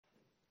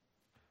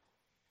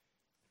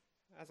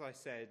As I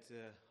said,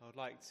 I would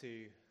like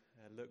to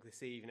look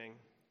this evening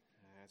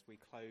as we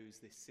close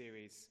this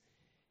series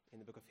in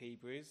the book of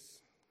Hebrews,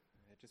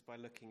 just by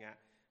looking at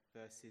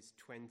verses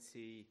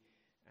 20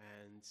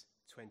 and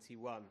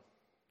 21,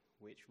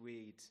 which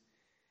read,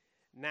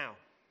 "Now,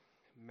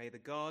 may the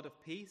God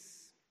of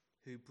peace,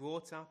 who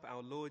brought up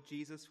our Lord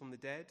Jesus from the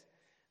dead,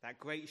 that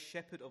great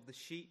shepherd of the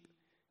sheep,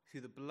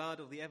 through the blood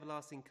of the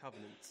everlasting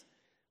covenant,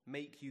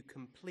 make you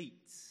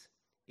complete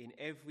in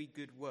every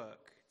good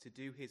work to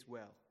do his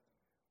will,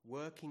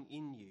 working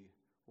in you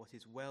what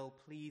is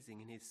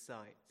well-pleasing in his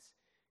sight,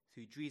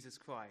 through Jesus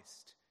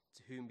Christ,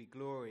 to whom be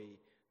glory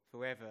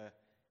forever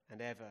and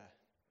ever.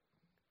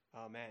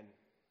 Amen."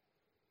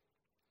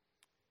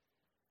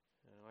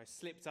 I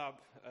slipped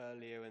up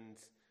earlier and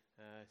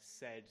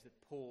said that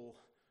Paul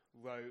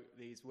wrote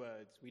these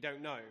words. We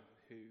don't know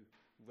who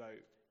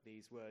wrote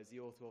these words. The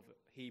author of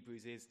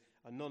Hebrews is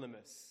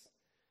anonymous.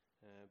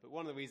 But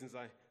one of the reasons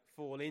I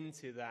fall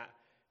into that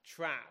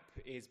trap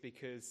is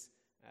because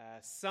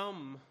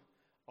some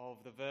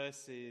of the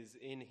verses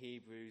in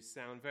Hebrews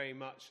sound very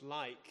much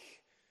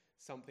like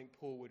something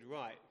Paul would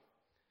write.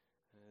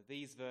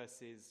 These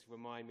verses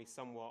remind me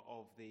somewhat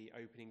of the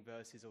opening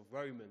verses of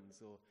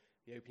Romans or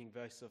the opening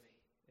verses of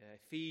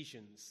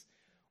Ephesians,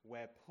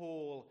 where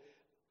Paul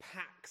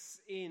packs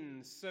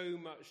in so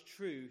much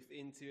truth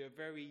into a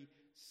very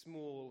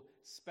small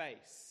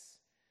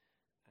space.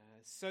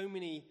 So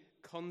many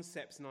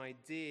concepts and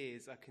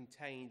ideas are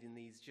contained in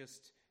these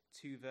just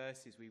two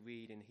verses we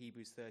read in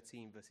Hebrews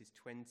 13, verses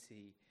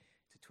 20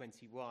 to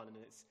 21, and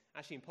it's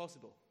actually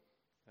impossible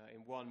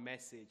in one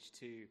message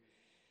to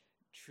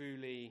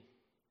truly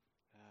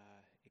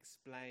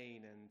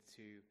explain and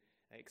to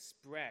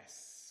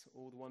express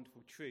all the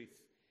wonderful truth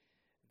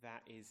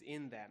that is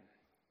in them.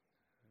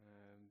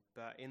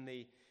 But in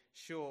the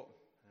short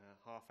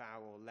half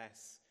hour or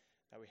less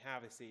that we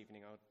have this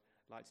evening, I'd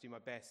like to do my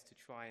best to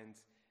try and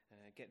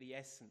get the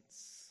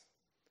essence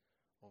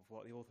of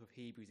what the author of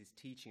Hebrews is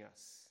teaching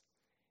us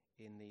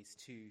in these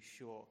two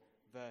short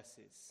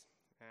verses.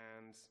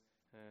 And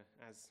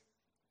as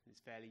is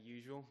fairly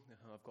usual,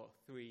 I've got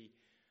 3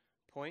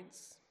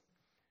 points,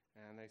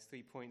 and those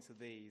 3 points are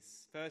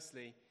these.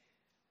 Firstly,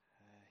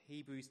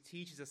 Hebrews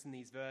teaches us in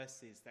these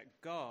verses that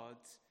God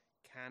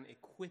can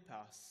equip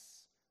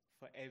us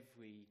for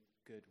every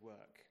good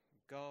work.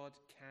 God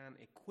can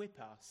equip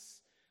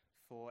us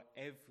for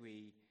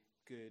every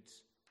good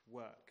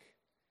work.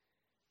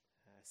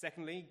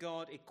 Secondly,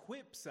 God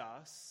equips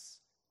us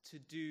to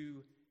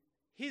do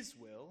his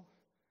will,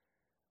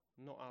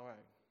 not our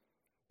own.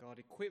 God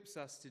equips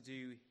us to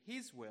do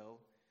his will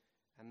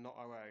and not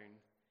our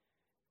own.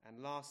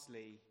 And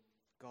lastly,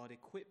 God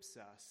equips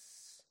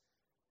us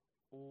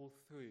all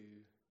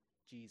through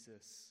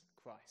Jesus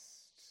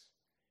Christ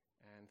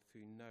and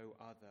through no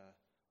other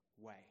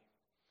way.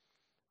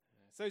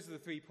 So those are the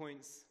 3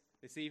 points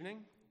this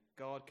evening.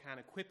 God can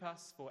equip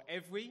us for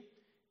every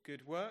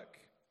good work.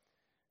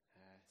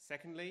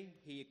 Secondly,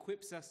 he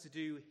equips us to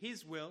do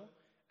his will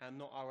and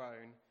not our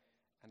own.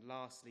 And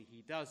lastly,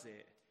 he does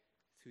it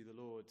through the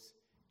Lord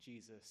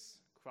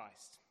Jesus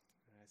Christ.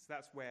 So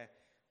that's where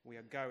we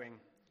are going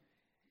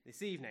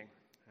this evening.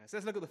 So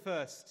let's look at the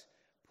first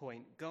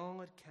point.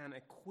 God can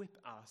equip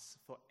us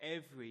for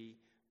every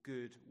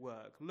good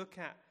work. Look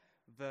at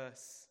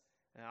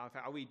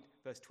I'll read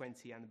verse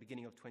 20 and the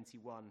beginning of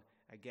 21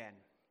 again.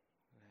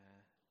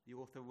 The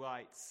author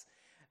writes,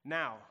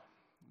 "Now,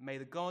 may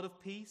the God of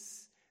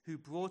peace, who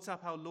brought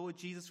up our Lord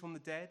Jesus from the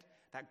dead,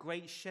 that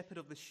great shepherd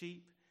of the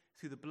sheep,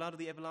 through the blood of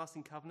the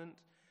everlasting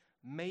covenant,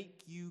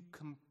 make you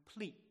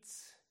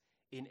complete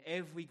in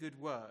every good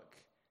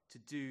work to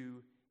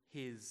do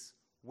his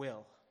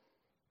will."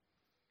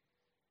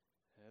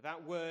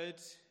 That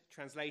word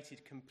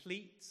translated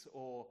complete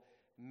or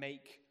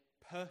make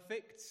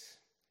perfect,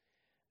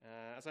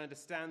 as I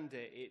understand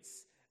it,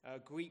 it's a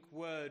Greek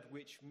word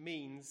which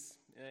means,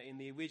 in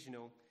the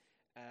original,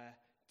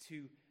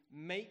 to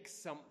make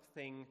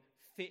something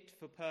fit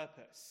for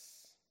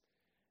purpose,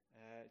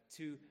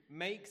 to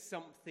make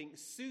something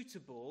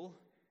suitable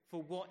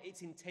for what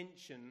its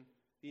intention,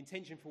 the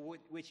intention for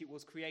which it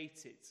was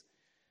created.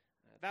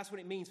 That's what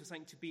it means for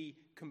something to be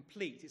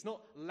complete. It's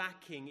not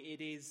lacking,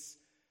 it is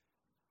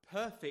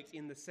perfect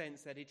in the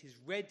sense that it is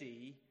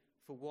ready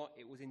for what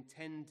it was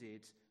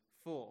intended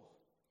for.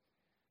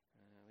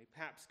 We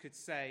perhaps could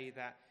say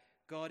that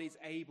God is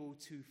able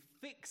to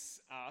fix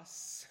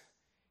us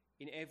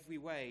in every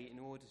way in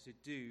order to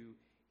do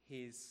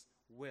his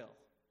will.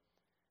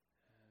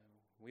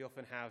 We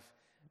often have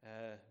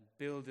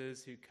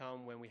builders who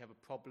come when we have a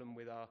problem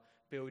with our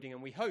building,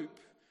 and we hope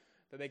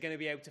that they're going to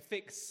be able to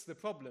fix the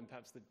problem.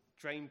 Perhaps the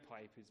drain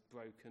pipe is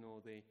broken or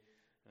the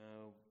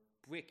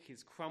brick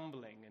is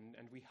crumbling,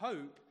 and we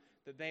hope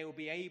that they will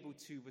be able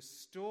to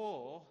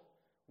restore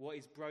what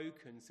is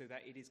broken so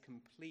that it is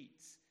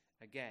complete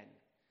again.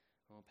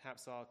 Or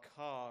perhaps our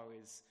car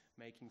is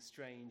making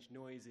strange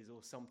noises,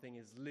 or something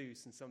is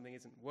loose and something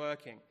isn't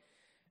working.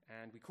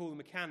 And we call the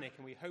mechanic,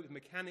 and we hope the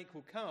mechanic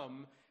will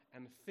come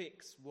and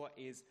fix what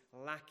is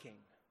lacking.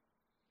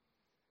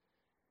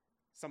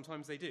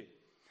 Sometimes they do.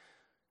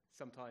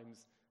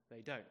 Sometimes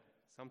they don't.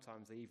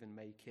 Sometimes they even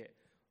make it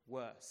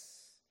worse.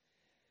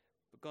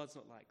 But God's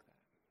not like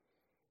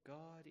that.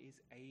 God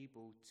is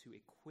able to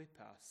equip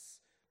us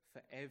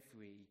for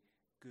every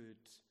good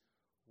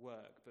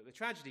work. But the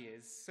tragedy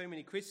is, so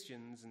many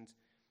Christians, and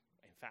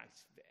in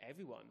fact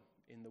everyone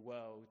in the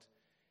world,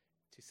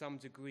 to some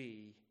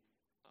degree,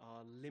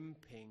 are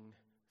limping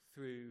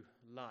through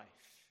life.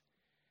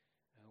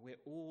 We're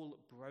all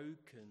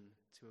broken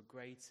to a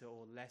greater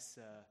or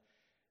lesser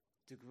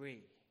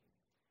degree.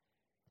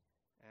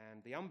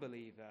 And the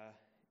unbeliever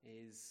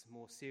is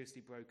more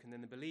seriously broken than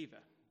the believer,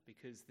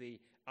 because the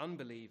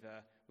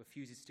unbeliever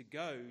refuses to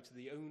go to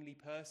the only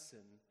person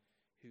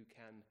who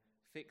can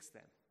fix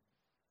them.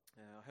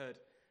 I heard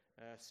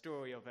a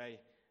story of a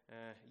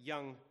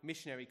young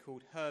missionary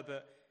called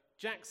Herbert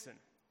Jackson,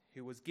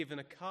 who was given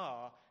a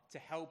car to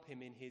help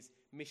him in his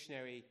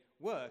missionary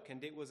work,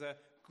 and it was a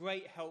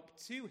great help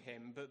to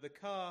him, but the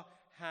car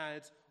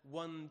had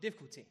one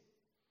difficulty.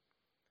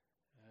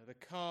 The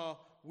car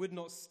would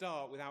not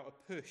start without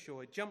a push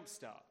or a jump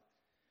start.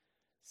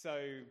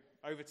 So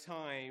over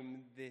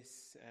time,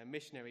 this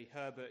missionary,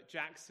 Herbert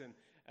Jackson,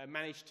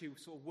 managed to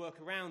sort of work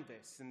around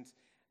this, and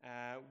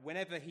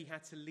whenever he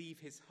had to leave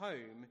his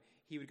home,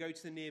 he would go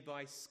to the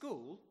nearby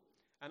school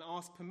and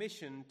ask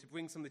permission to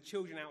bring some of the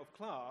children out of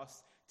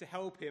class to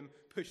help him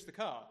push the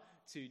car,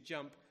 to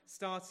jump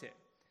start it.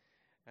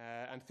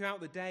 And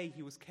throughout the day,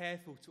 he was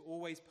careful to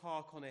always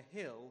park on a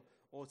hill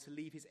or to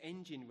leave his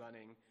engine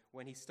running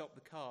when he stopped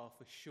the car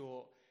for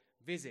short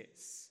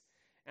visits.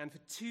 And for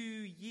 2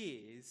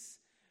 years,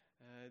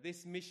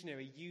 this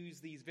missionary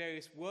used these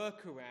various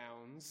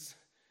workarounds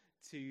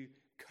to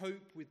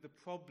cope with the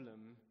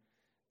problem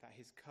that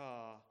his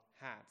car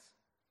had.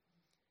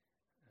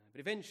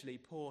 But eventually,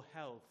 poor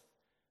health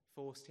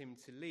forced him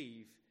to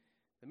leave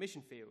the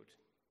mission field,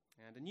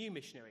 and a new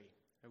missionary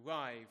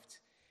arrived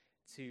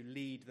to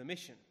lead the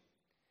mission.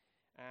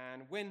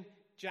 And when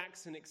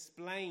Jackson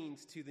explained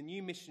to the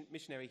new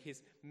missionary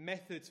his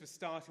methods for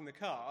starting the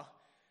car,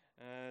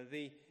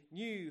 the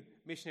new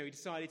missionary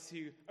decided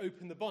to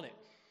open the bonnet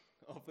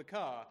of the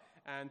car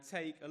and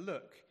take a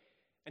look.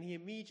 And he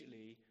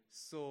immediately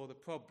saw the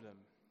problem.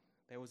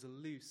 There was a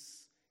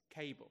loose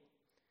cable.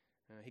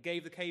 He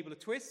gave the cable a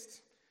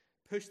twist,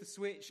 pushed the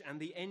switch, and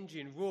the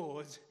engine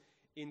roared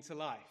into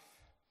life.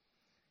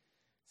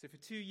 So for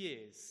 2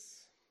 years,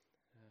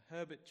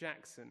 Herbert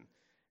Jackson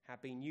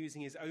had been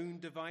using his own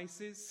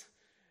devices,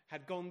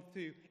 had gone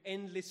through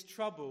endless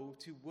trouble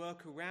to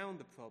work around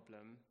the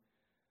problem,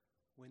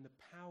 when the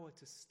power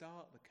to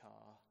start the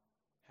car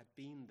had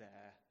been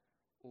there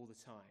all the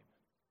time.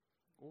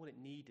 All it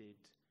needed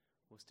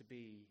was to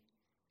be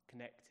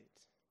connected.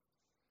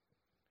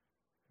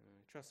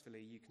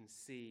 Trustfully, you can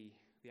see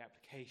the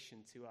application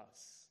to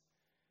us.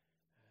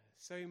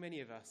 So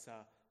many of us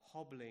are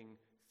hobbling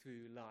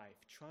through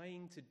life,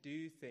 trying to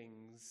do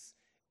things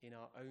in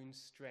our own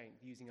strength,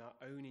 using our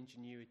own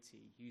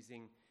ingenuity,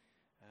 using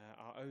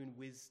our own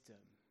wisdom.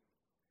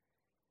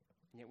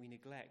 And yet we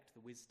neglect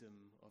the wisdom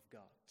of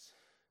God.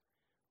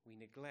 We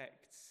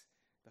neglect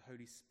the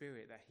Holy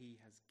Spirit that He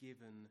has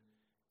given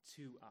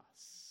to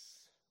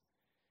us.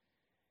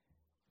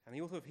 And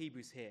the author of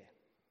Hebrews here,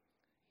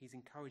 he's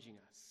encouraging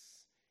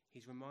us.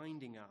 He's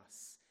reminding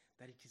us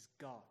that it is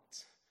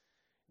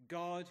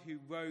God who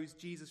rose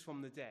Jesus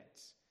from the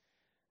dead,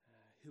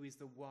 who is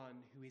the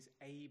one who is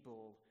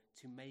able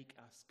to make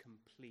us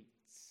complete,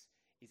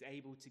 is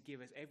able to give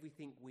us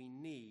everything we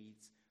need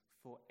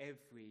for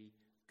every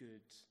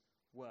good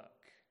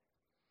work.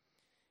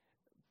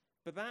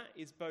 But that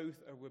is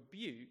both a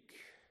rebuke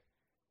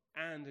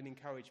and an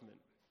encouragement.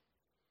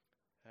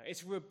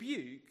 It's a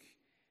rebuke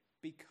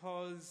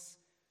because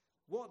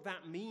what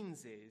that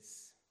means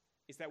is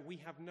that we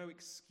have no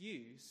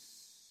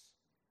excuse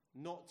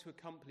not to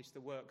accomplish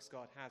the works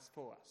God has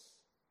for us.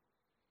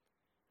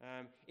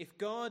 If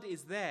God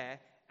is there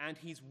and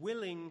He's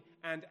willing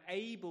and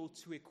able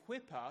to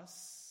equip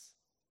us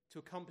to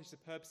accomplish the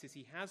purposes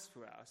He has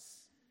for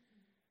us,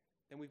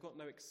 then we've got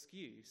no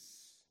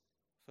excuse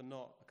for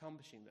not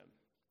accomplishing them,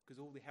 because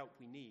all the help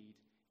we need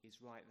is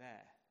right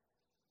there.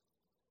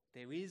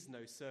 There is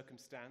no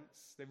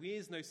circumstance, there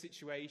is no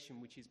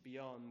situation which is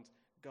beyond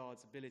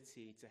God's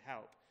ability to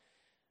help.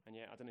 And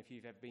yet, I don't know if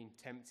you've ever been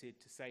tempted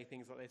to say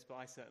things like this, but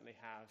I certainly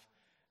have.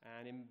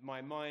 And in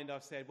my mind,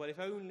 I've said, well, if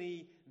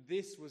only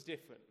this was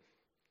different,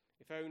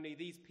 if only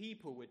these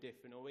people were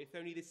different, or if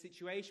only this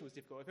situation was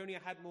difficult, if only I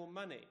had more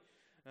money,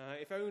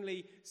 if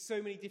only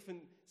so many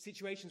different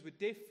situations were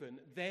different,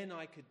 then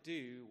I could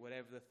do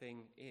whatever the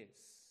thing is.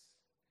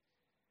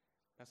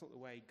 That's not the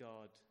way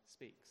God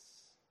speaks.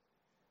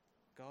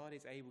 God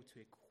is able to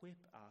equip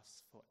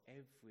us for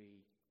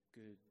every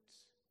good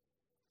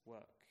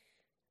work.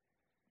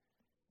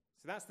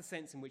 So that's the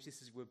sense in which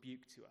this is a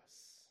rebuke to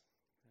us.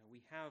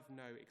 We have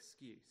no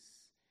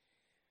excuse.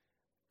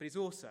 But it's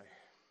also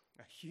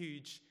a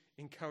huge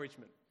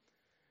encouragement,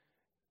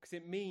 because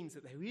it means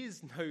that there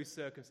is no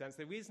circumstance,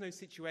 there is no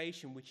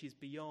situation which is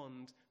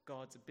beyond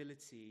God's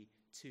ability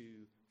to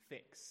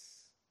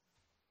fix.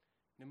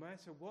 no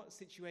matter what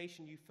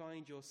situation you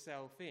find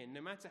yourself in,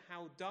 no matter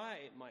how dire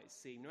it might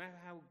seem, no matter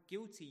how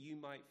guilty you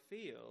might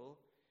feel,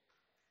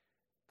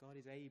 God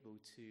is able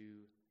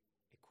to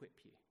equip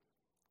you.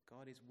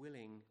 God is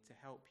willing to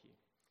help you.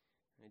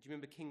 Do you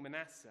remember King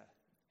Manasseh,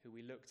 who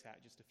we looked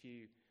at just a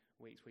few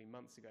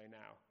months ago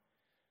now?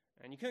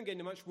 And you couldn't get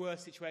in a much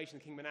worse situation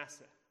than King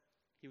Manasseh.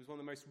 He was one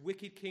of the most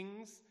wicked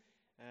kings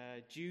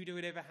Judah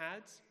had ever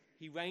had.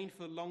 He reigned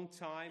for a long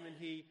time, and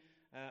he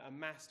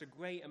amassed a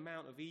great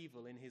amount of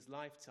evil in his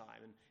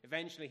lifetime. And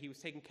eventually he was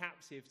taken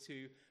captive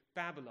to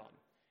Babylon.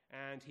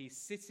 And he's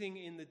sitting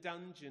in the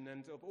dungeon,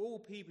 and of all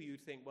people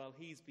you'd think, well,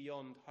 he's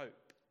beyond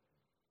hope.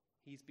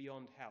 He's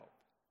beyond help.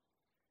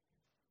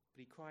 But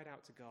he cried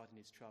out to God in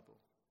his trouble.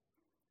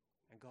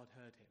 And God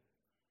heard him,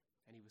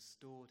 and he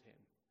restored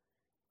him.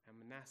 And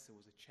Manasseh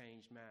was a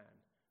changed man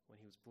when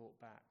he was brought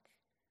back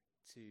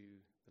to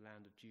the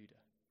land of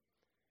Judah.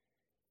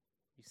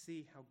 You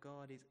see how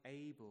God is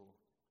able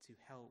to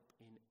help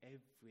in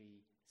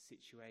every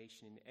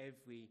situation, in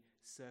every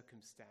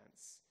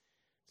circumstance.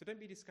 So don't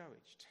be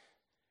discouraged.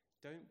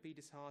 Don't be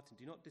disheartened.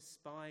 Do not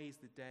despise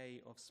the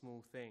day of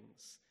small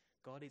things.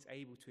 God is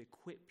able to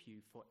equip you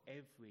for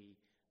every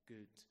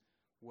good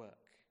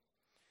work.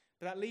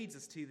 But that leads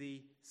us to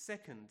the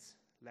second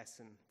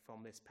lesson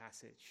from this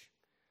passage.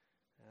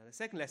 The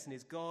second lesson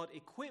is God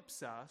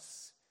equips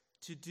us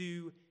to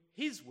do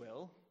his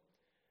will,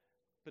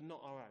 but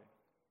not our own.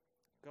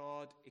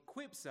 God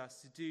equips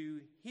us to do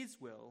his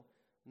will,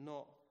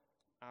 not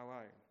our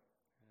own.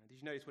 Did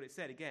you notice what it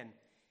said again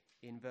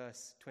in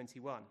verse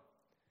 21?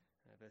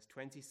 Verse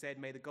 20 said,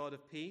 "May the God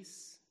of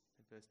peace,"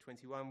 verse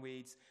 21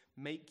 reads,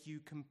 "make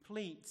you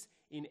complete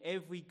in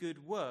every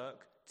good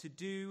work to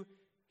do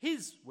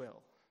his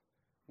will,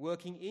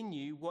 working in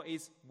you what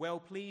is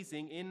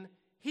well-pleasing in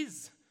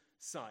his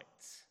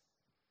sight."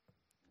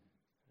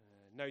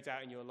 No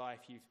doubt in your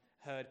life you've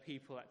heard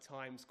people at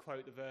times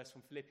quote the verse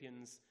from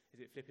Philippians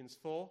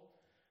 4?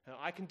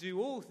 "I can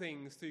do all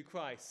things through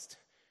Christ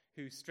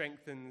who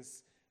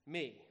strengthens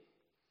me."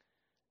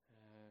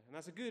 And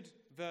that's a good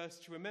verse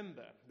to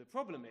remember. The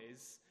problem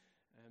is,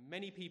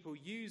 many people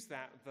use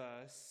that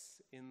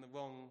verse in the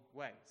wrong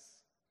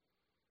ways.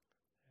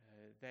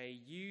 They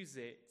use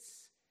it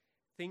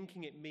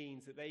thinking it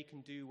means that they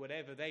can do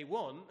whatever they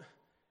want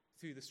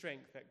through the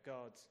strength that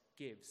God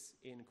gives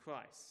in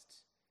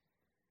Christ.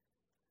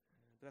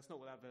 But that's not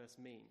what that verse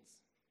means.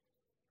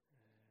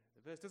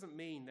 The verse doesn't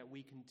mean that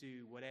we can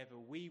do whatever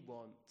we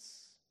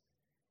want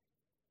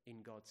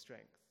in God's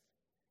strength.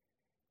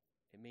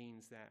 It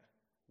means that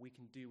we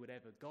can do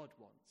whatever God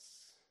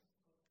wants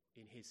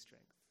in his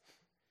strength.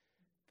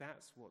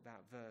 That's what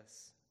that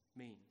verse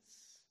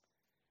means.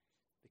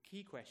 The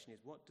key question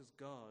is, what does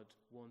God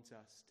want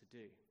us to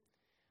do?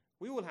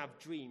 We all have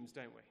dreams,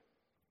 don't we?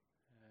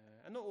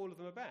 And not all of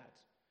them are bad.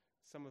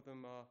 Some of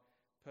them are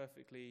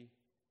perfectly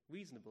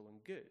reasonable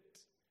and good.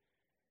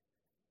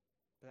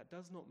 But that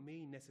does not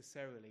mean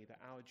necessarily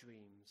that our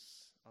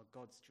dreams are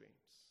God's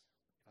dreams,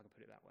 if I can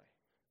put it that way.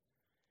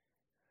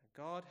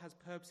 God has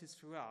purposes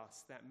for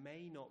us that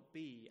may not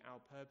be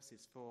our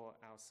purposes for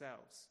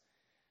ourselves.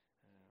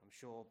 I'm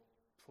sure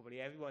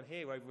probably everyone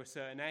here over a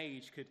certain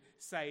age could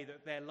say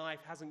that their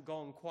life hasn't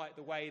gone quite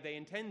the way they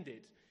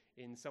intended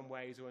in some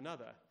ways or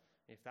another.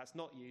 If that's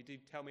not you, do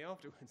tell me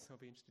afterwards. I'll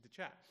be interested to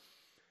chat.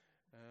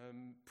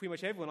 Pretty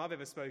much everyone I've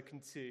ever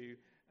spoken to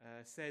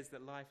says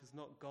that life has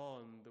not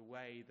gone the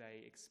way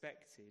they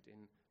expected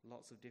in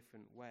lots of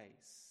different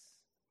ways.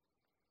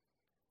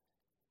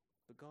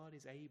 But God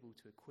is able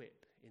to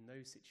equip in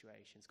those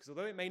situations, because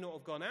although it may not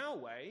have gone our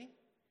way,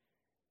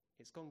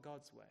 it's gone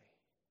God's way,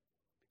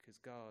 because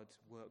God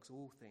works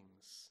all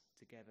things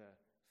together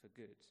for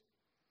good.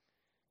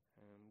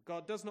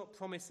 God does not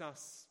promise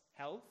us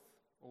health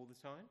all the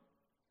time.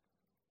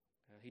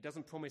 He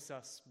doesn't promise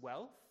us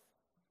wealth.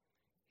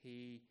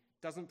 He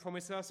doesn't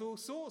promise us all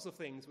sorts of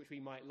things which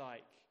we might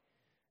like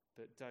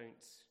but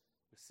don't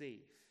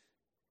receive.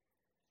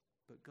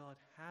 But God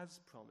has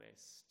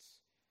promised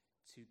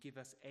to give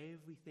us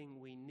everything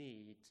we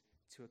need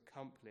to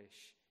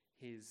accomplish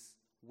his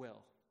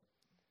will.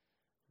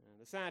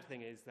 The sad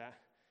thing is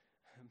that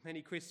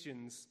many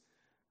Christians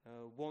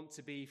want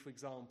to be, for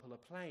example, a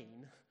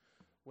plane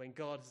when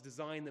God has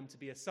designed them to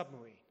be a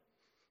submarine.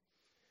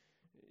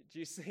 Do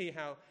you see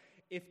how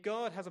if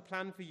God has a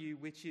plan for you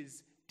which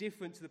is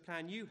different to the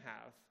plan you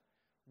have,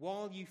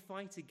 while you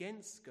fight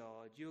against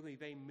God, you're going to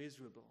be very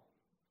miserable,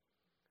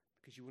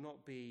 because you will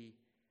not be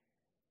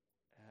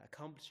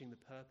accomplishing the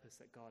purpose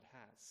that God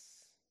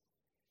has.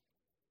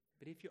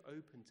 But if you're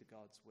open to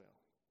God's will,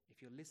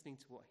 if you're listening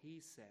to what he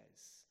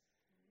says,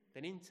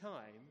 then in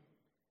time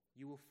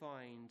you will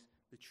find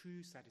the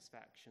true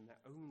satisfaction that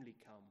only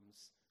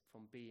comes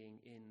from being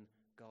in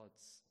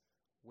God's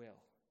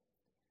will.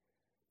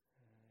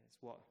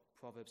 It's what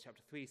Proverbs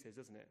chapter 3 says,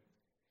 doesn't it?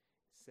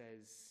 It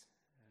says,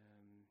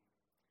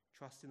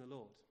 trust in the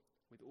Lord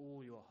with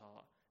all your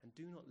heart, and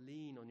do not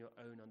lean on your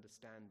own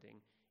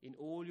understanding. In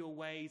all your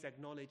ways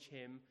acknowledge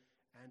him,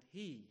 and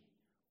he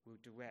will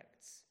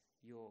direct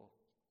your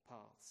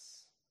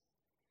paths.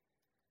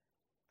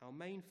 Our our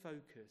main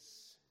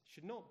focus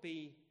should not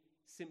be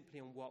simply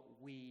on what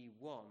we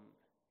want.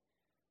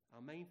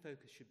 Our main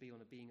focus should be on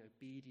being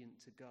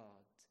obedient to God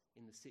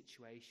in the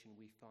situation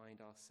we find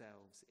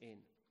ourselves in.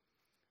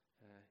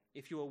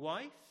 If you're a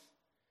wife,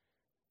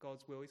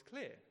 God's will is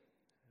clear.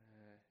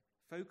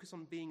 Focus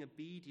on being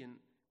obedient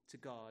to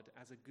God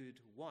as a good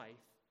wife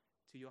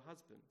to your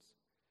husband.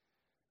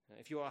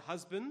 If you're a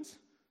husband,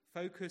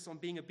 focus on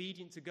being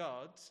obedient to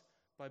God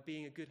by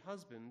being a good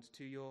husband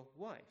to your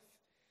wife.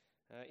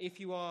 If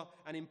you are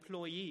an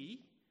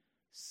employee,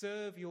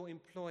 serve your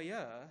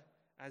employer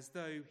as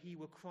though he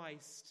were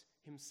Christ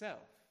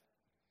himself.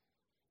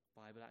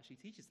 The Bible actually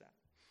teaches that.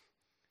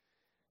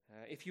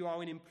 If you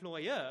are an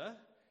employer,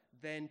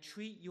 then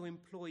treat your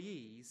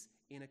employees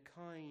in a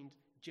kind,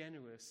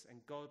 generous, and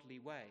godly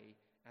way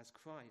as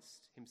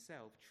Christ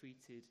himself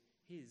treated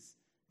his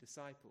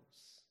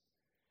disciples.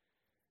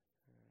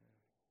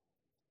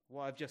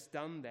 What I've just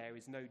done there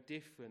is no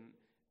different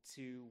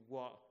to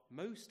what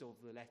most of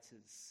the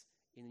letters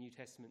in the New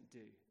Testament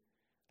do.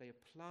 They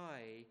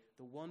apply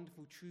the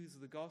wonderful truths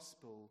of the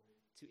gospel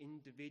to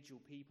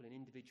individual people in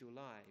individual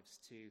lives,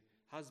 to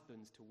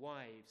husbands, to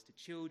wives, to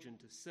children,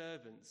 to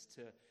servants,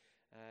 to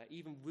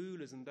even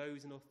rulers and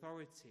those in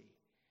authority.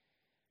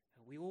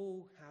 We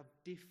all have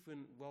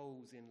different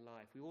roles in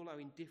life. We all are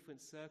in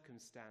different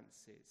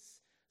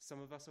circumstances.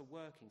 Some of us are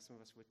working, some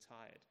of us are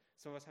retired.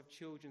 Some of us have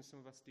children, some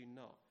of us do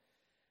not.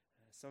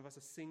 Some of us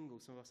are single,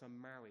 some of us are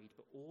married,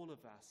 but all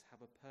of us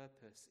have a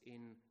purpose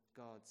in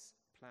God's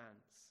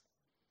plans.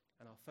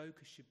 And our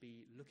focus should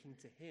be looking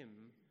to him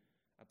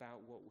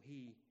about what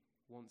he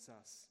wants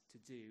us to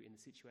do in the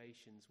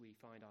situations we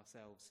find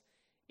ourselves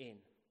in.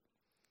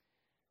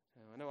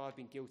 I know I've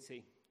been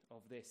guilty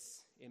of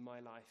this in my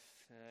life.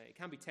 It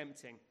can be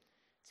tempting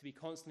to be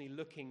constantly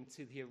looking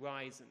to the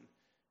horizon.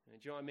 Do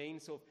you know what I mean?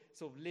 Sort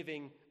of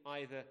living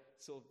either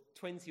sort of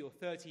 20 or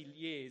 30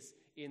 years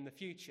in the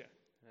future.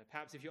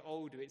 Perhaps if you're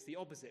older, it's the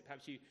opposite.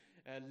 Perhaps you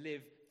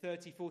live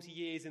 30, 40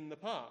 years in the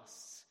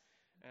past.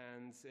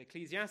 And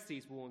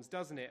Ecclesiastes warns,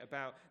 doesn't it,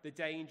 about the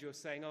danger of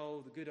saying,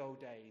 oh, the good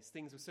old days,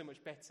 things were so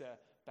much better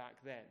back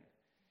then.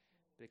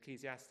 But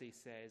Ecclesiastes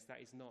says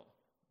that is not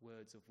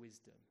words of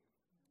wisdom.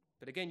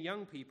 But again,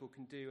 young people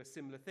can do a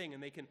similar thing,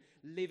 and they can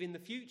live in the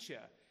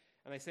future.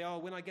 And they say, oh,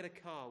 when I get a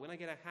car, when I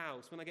get a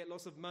house, when I get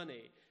lots of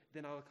money,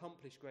 then I'll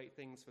accomplish great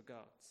things for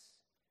God.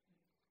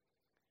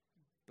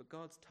 But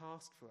God's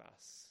task for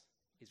us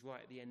is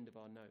right at the end of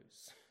our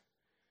nose.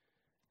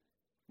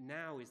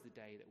 Now is the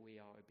day that we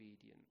are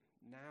obedient.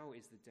 Now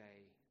is the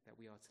day that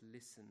we are to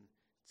listen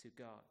to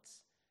God.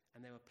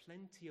 And there are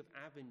plenty of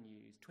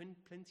avenues,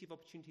 plenty of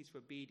opportunities for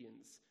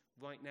obedience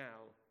right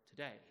now,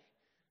 today,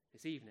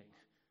 this evening,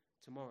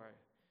 tomorrow,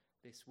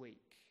 this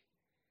week.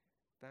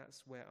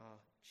 That's where our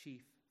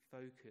chief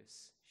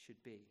focus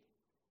should be.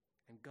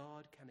 And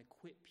God can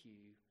equip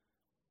you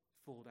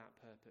for that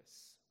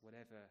purpose,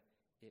 whatever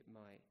it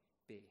might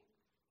be.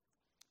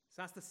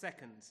 So that's the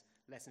second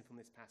lesson from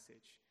this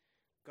passage.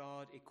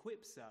 God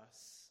equips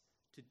us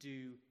to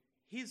do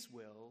his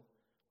will,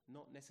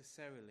 not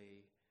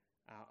necessarily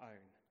our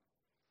own.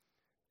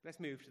 Let's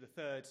move to the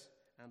third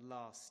and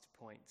last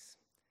point.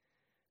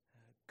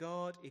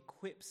 God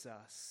equips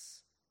us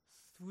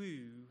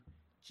through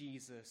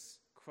Jesus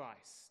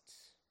Christ.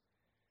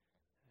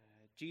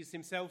 Jesus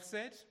himself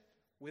said,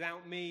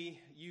 without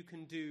me you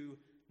can do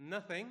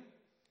nothing,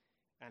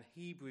 and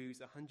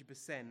Hebrews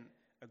 100%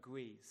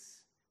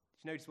 agrees.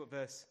 Did you notice what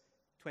verse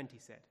 20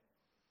 said?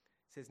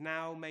 It says,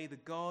 now may the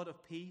God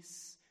of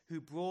peace, who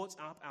brought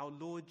up our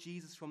Lord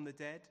Jesus from the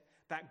dead,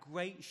 that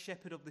great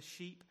shepherd of the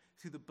sheep,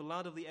 through the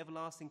blood of the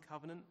everlasting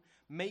covenant,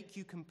 make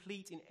you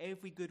complete in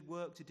every good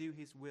work to do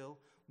his will,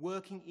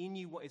 working in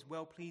you what is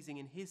well-pleasing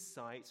in his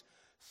sight,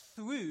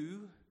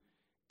 through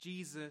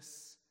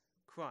Jesus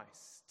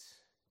Christ.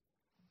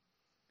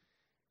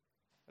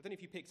 I don't know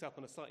if you picked up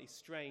on a slightly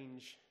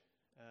strange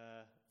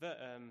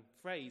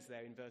phrase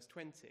there in verse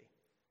 20.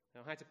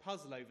 Now, I had to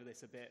puzzle over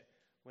this a bit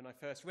when I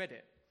first read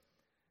it.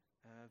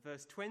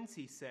 Verse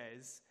 20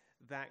 says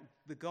that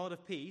the God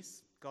of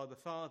peace, God the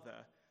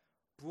Father,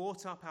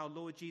 brought up our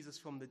Lord Jesus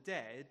from the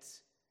dead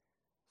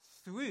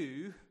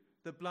through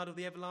the blood of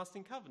the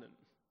everlasting covenant.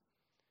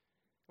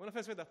 When I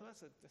first read that, I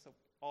thought that's an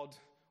odd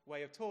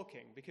way of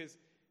talking, because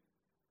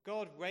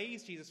God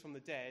raised Jesus from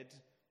the dead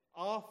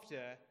after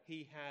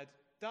he had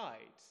died.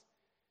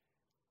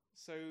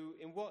 So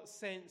in what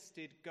sense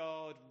did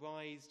God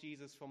rise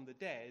Jesus from the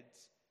dead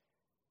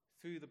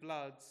through the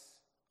blood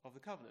of the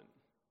covenant?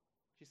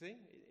 Do you see?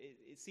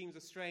 It seems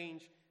a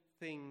strange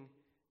thing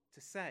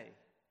to say.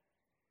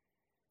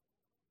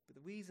 But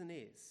the reason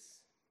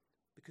is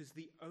because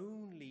the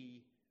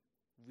only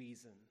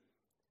reason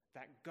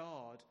that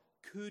God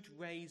could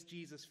raise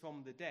Jesus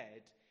from the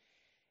dead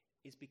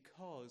is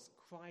because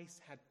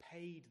Christ had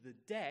paid the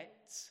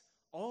debt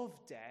of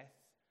death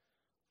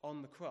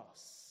on the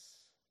cross.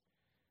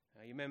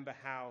 You remember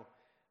how,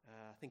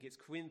 I think it's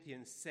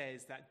Corinthians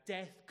says that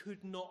death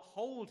could not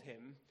hold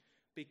him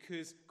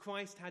because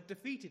Christ had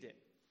defeated it.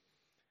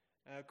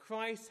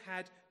 Christ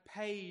had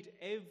paid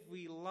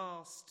every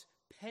last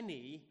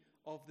penny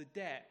of the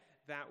debt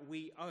that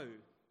we owe,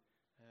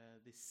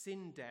 the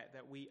sin debt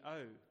that we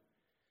owe.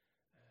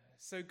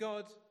 So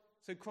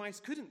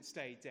Christ couldn't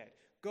stay dead.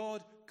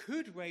 God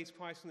could raise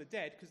Christ from the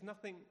dead because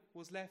nothing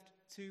was left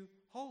to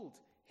hold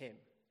him.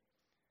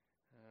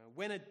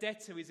 When a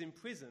debtor is in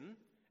prison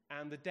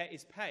and the debt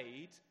is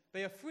paid,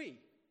 they are free.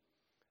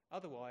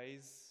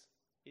 Otherwise,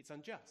 it's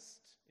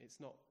unjust. It's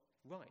not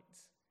right.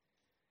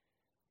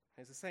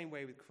 And it's the same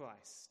way with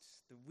Christ.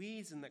 The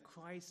reason that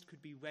Christ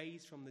could be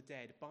raised from the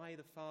dead by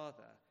the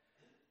Father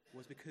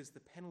was because the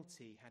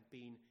penalty had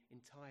been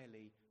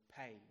entirely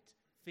paid,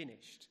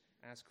 finished,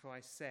 as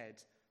Christ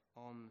said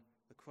on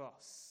the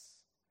cross.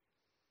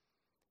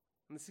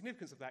 And the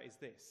significance of that is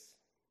this.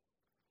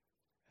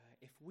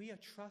 If we are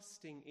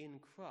trusting in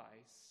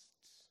Christ,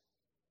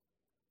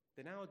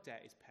 then our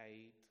debt is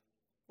paid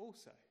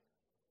also.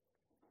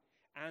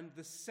 And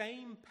the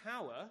same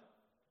power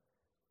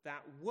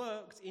that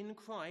worked in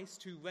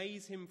Christ to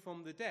raise him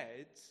from the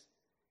dead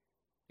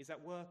is at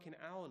work in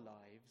our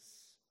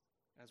lives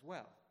as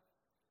well.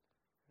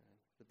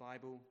 The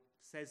Bible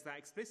says that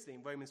explicitly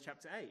in Romans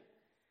chapter 8.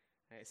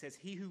 It says,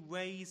 "He who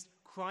raised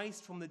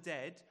Christ from the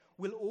dead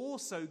will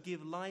also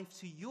give life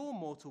to your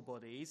mortal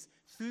bodies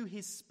through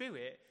his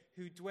Spirit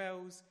who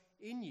dwells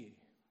in you."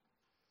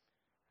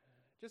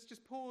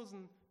 Just pause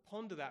and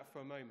ponder that for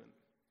a moment.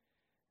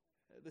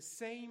 The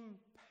same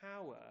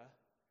power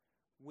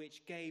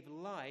which gave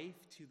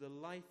life to the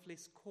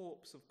lifeless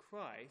corpse of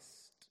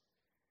Christ,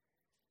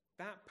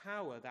 that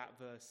power, that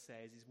verse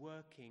says, is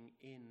working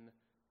in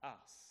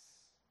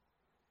us.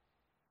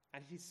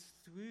 And it is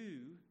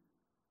through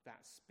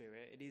that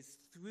Spirit, it is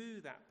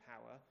through that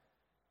power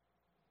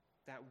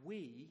that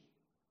we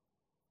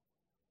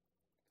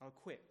are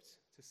equipped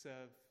to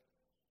serve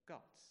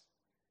God.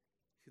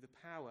 Through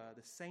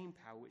the same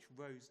power which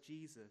rose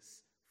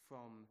Jesus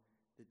from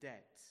the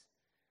dead.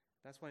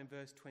 That's why in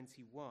verse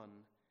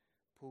 21,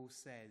 Paul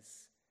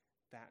says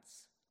that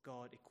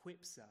God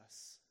equips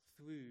us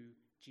through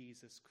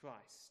Jesus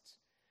Christ.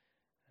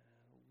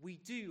 We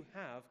do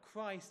have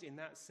Christ in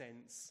that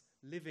sense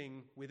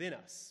living within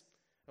us.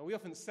 And we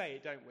often say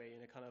it, don't we,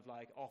 in a kind of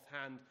like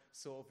offhand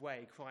sort of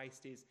way,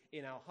 Christ is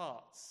in our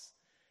hearts.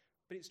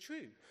 But it's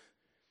true.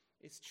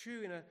 It's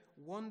true in a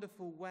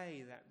wonderful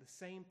way that the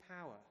same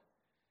power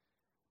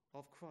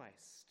of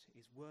Christ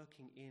is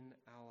working in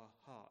our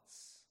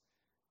hearts.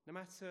 No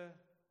matter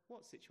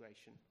what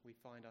situation we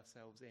find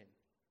ourselves in,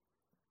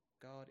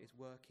 God is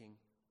working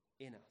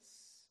in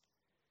us.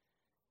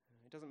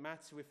 It doesn't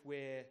matter if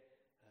we're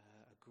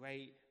a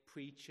great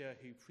preacher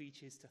who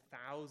preaches to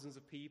thousands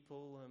of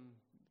people,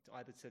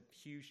 either to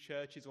huge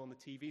churches or on the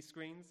TV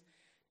screens.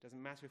 It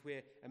doesn't matter if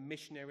we're a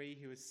missionary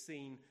who has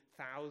seen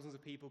thousands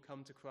of people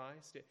come to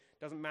Christ. It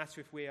doesn't matter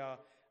if we are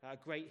a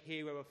great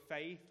hero of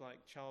faith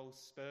like Charles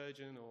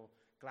Spurgeon or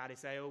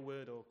Gladys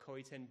Aylward or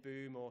Corrie ten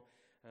Boom or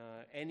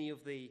any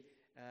of the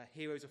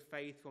heroes of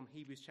faith from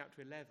Hebrews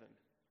chapter 11.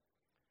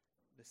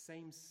 The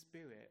same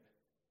Spirit,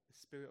 the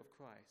Spirit of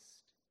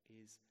Christ,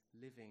 is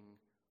living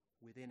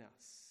within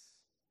us.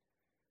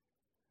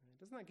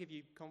 Doesn't that give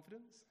you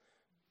confidence?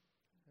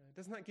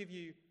 Doesn't that give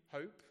you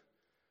hope?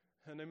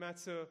 No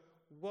matter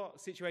what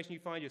situation you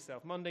find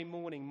yourself, Monday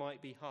morning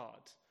might be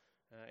hard.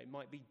 It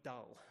might be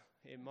dull.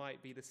 It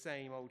might be the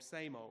same old.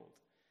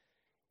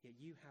 Yet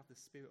you have the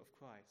Spirit of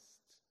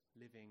Christ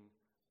living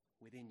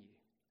within you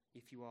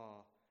if you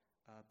are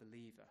a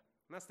believer.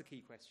 And that's the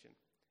key question,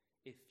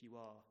 if you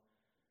are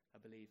a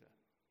believer.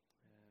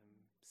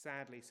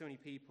 Sadly, so many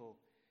people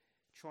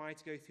try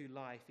to go through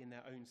life in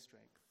their own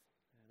strength.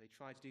 They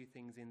try to do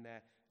things in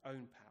their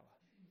own power.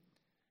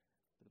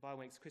 But the Bible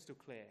makes crystal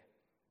clear.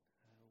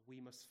 We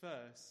must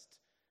first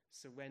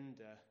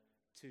surrender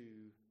to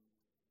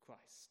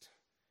Christ.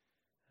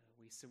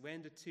 We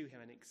surrender to him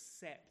and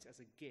accept as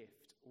a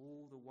gift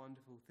all the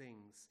wonderful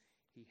things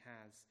he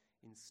has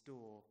in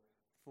store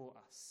for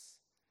us.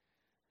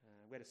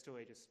 We had a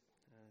story just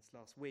this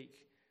last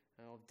week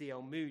of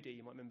D.L. Moody.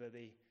 You might remember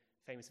the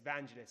famous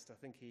evangelist. I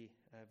think he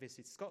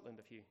visited Scotland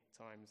a few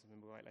times, if I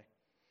remember rightly.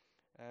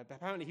 But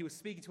apparently he was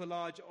speaking to a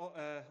large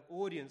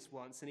audience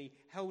once, and he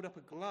held up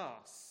a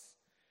glass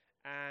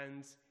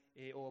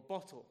or a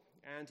bottle,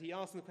 and he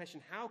asked them the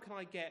question, how can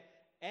I get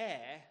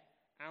air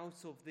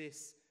out of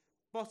this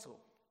bottle?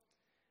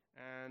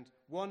 And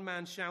one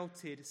man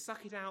shouted,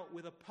 suck it out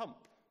with a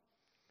pump.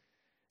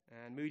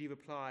 And Moody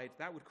replied,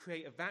 that would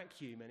create a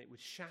vacuum and it would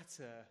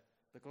shatter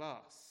the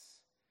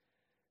glass.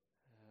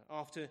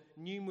 After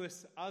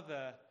numerous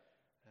other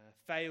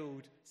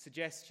failed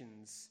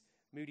suggestions,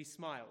 Moody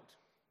smiled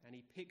and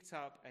he picked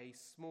up a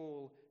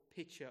small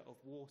pitcher of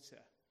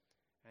water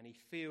and he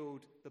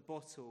filled the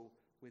bottle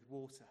with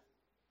water.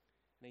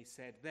 And he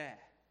said, there,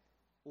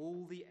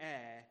 all the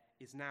air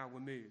is now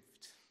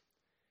removed.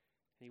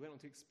 And he went on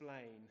to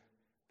explain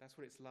that's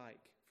what it's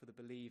like for the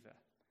believer.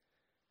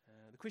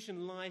 The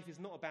Christian life is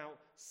not about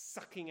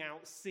sucking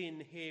out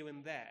sin here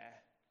and there.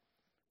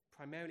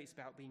 Primarily it's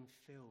about being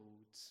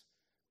filled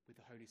with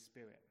the Holy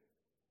Spirit.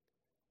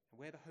 And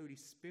where the Holy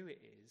Spirit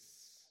is,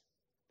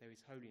 there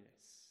is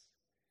holiness.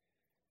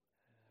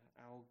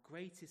 our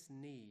greatest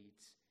need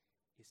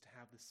is to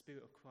have the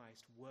Spirit of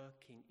Christ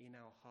working in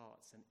our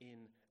hearts and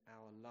in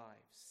our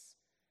lives.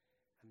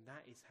 And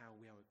that is how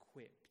we are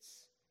equipped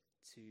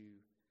to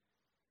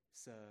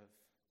serve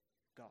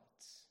God.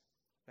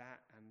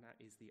 That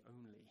is the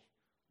only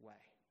way.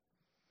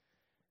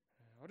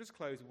 I'll just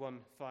close with one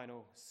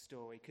final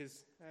story,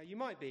 because you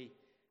might be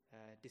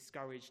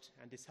discouraged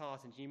and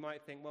disheartened. You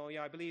might think, well,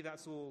 yeah, I believe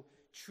that's all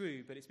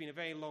true, but it's been a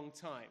very long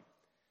time.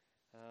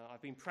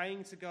 I've been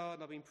praying to God,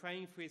 and I've been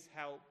praying for his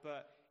help,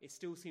 but it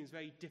still seems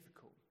very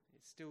difficult.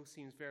 It still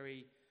seems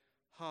very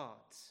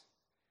hard.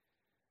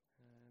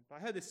 But I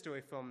heard this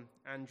story from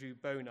Andrew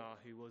Bonar,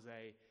 who was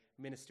a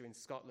minister in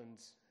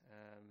Scotland.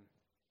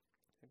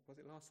 Was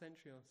it last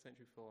century or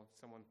century before?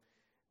 Someone,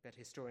 better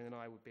historian than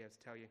I, would be able to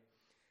tell you.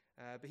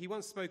 But he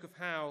once spoke of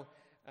how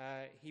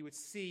he would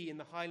see in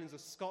the Highlands of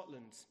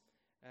Scotland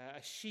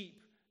a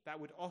sheep that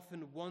would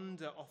often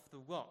wander off the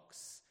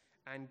rocks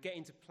and get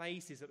into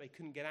places that they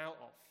couldn't get out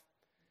of.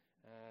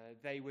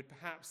 They would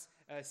perhaps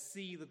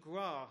see the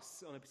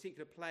grass on a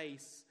particular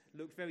place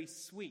look very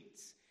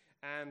sweet,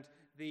 and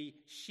the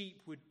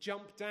sheep would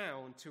jump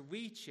down to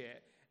reach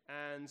it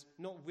and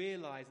not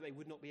realize that they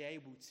would not be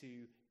able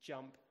to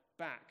jump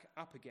back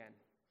up again.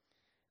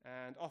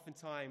 And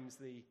oftentimes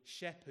the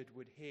shepherd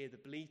would hear the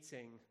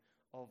bleating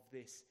of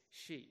this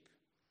sheep.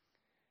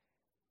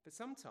 But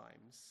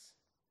sometimes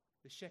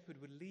the shepherd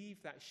would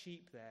leave that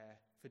sheep there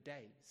for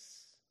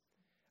days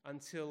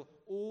until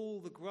all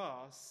the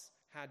grass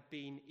had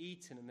been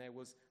eaten and there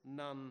was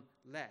none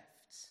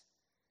left.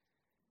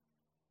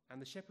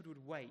 And the shepherd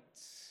would wait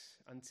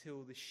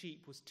until the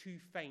sheep was too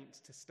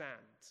faint to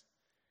stand.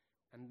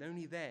 And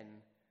only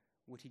then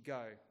would he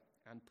go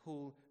and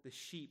pull the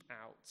sheep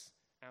out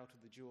of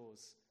the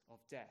jaws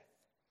of death.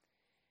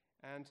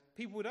 And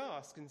people would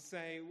ask and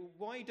say, well,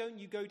 why don't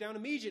you go down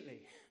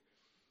immediately?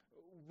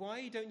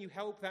 Why don't you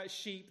help that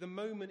sheep the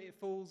moment it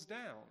falls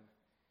down?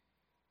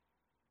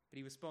 But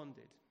he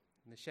responded,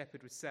 and the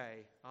shepherd would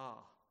say,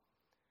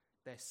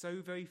 they're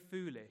so very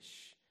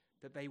foolish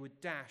that they would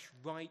dash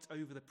right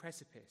over the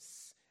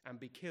precipice and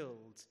be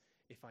killed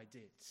if I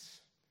did.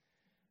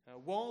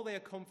 While they are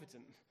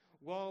confident,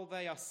 while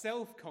they are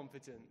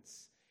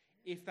self-confident,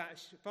 if that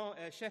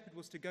shepherd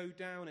was to go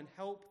down and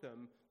help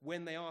them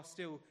when they are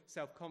still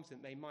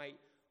self-confident, they might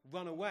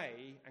run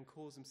away and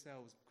cause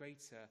themselves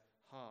greater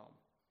harm.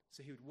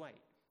 So he would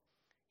wait.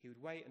 He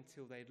would wait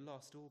until they had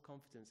lost all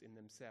confidence in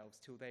themselves,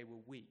 till they were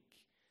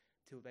weak,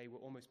 till they were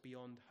almost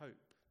beyond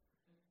hope.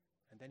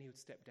 And then he would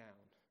step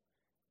down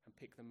and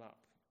pick them up.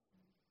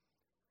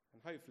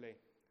 And hopefully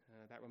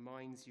that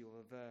reminds you of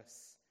a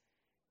verse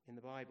in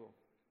the Bible,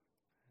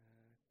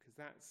 because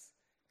that's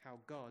how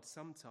God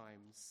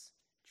sometimes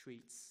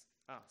treats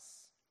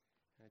us.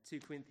 2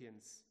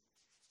 Corinthians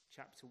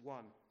chapter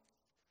 1.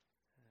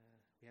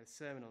 We had a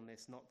sermon on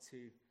this not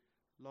too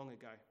long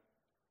ago.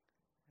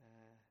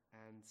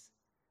 And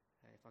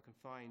if I can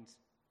find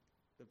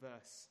the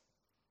verse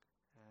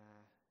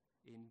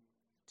in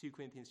 2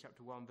 Corinthians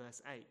chapter 1,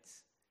 verse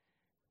 8,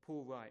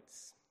 Paul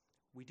writes,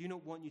 "We do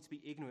not want you to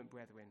be ignorant,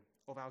 brethren,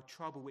 of our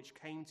trouble which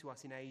came to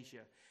us in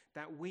Asia,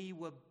 that we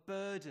were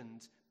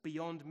burdened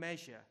beyond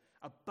measure,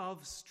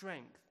 above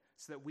strength,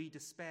 so that we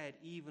despaired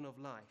even of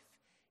life.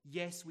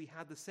 Yes, we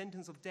had the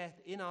sentence of death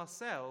in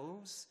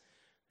ourselves,"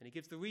 and he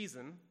gives the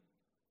reason,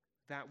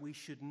 "that we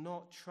should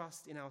not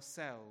trust in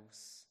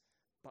ourselves,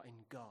 but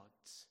in God,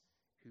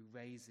 who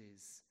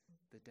raises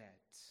the dead."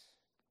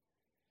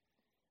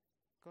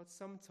 God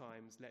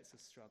sometimes lets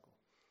us struggle.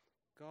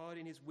 God,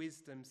 in his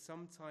wisdom,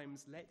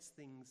 sometimes lets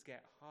things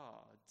get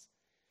hard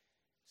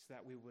so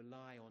that we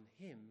rely on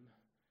him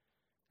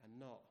and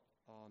not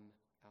on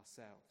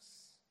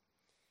ourselves.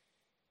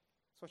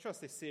 So I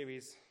trust this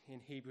series in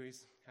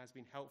Hebrews has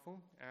been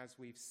helpful as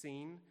we've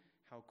seen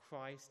how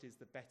Christ is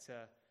the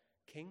better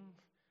king,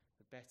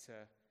 the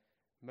better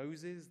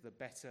Moses, the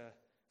better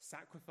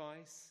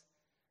sacrifice,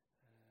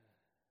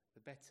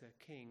 the better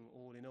king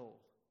all in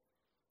all.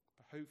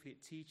 But hopefully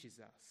it teaches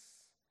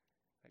us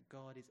that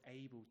God is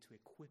able to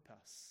equip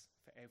us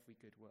for every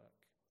good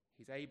work.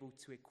 He's able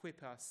to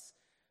equip us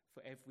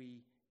for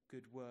every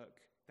good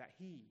work that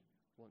he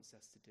wants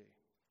us to do.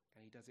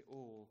 And he does it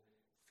all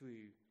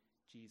through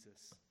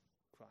Jesus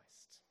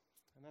Christ.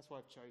 And that's why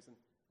I've chosen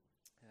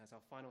as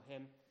our final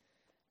hymn,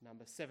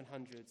 number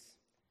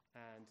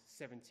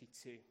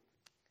 772.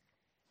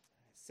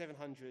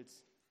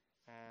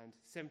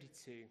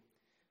 772.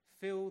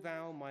 "Fill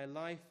thou my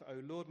life, O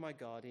Lord my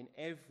God, in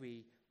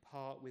every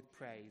part with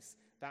praise,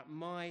 that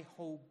my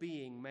whole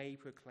being may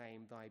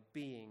proclaim thy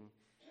being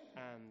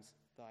and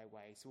thy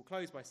way." So we'll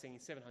close by singing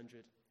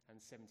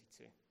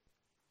 772.